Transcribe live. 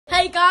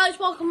Hey guys,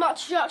 welcome back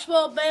to Jack's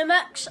World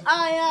BMX.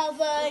 I have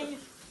a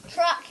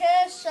track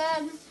here, so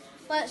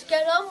let's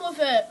get on with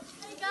it.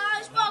 Hey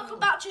guys, welcome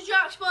back to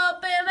Jack's World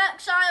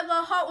BMX. I have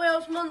a Hot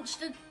Wheels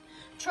Monster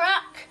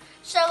track,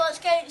 so let's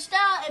get it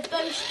started.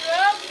 Booster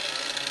up,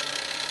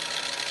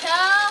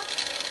 car,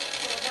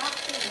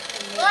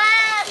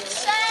 let's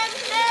send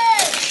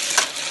it!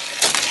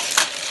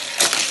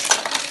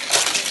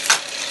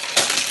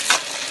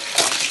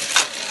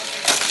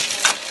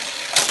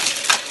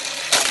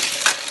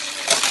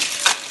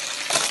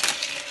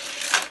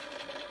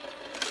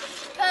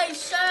 Okay,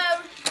 so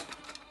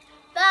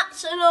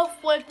that's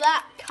enough with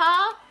that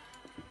car.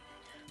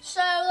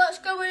 So let's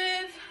go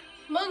with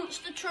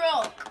Monster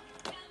Truck.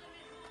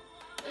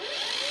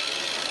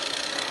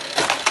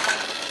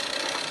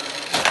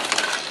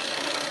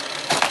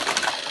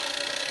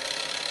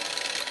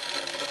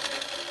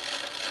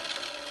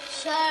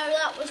 So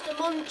that was the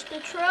Monster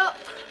Truck.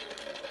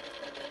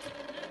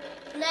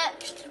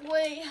 Next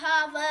we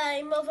have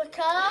a mother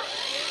car.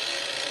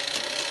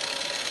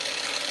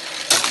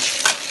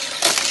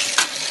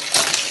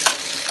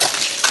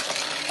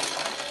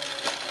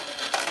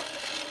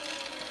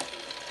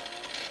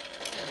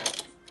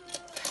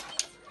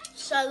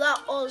 So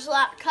that was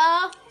that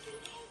car.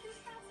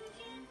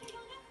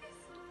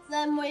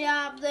 Then we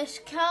have this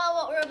car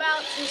that we're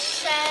about to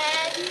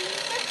send.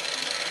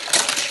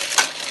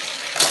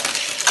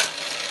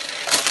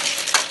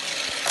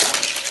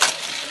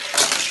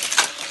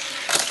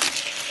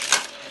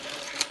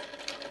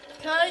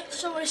 Okay,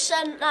 so we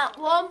sent that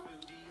one.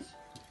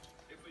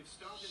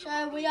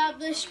 So we have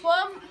this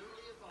one.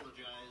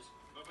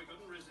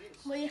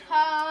 We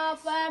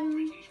have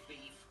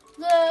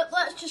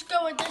let's just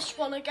go with this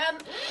one again.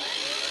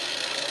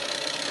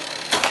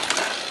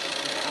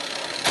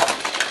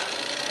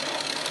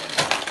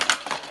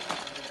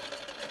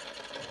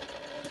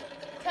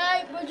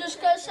 Okay, we're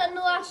just going to send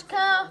the last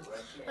car,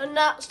 and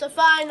that's the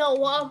final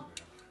one.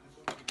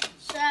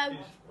 So,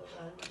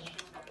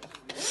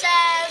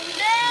 send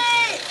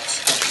it!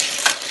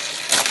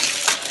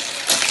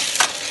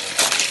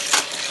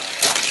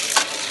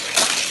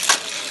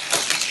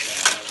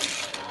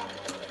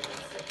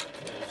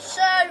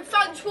 So,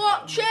 thanks for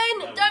watching.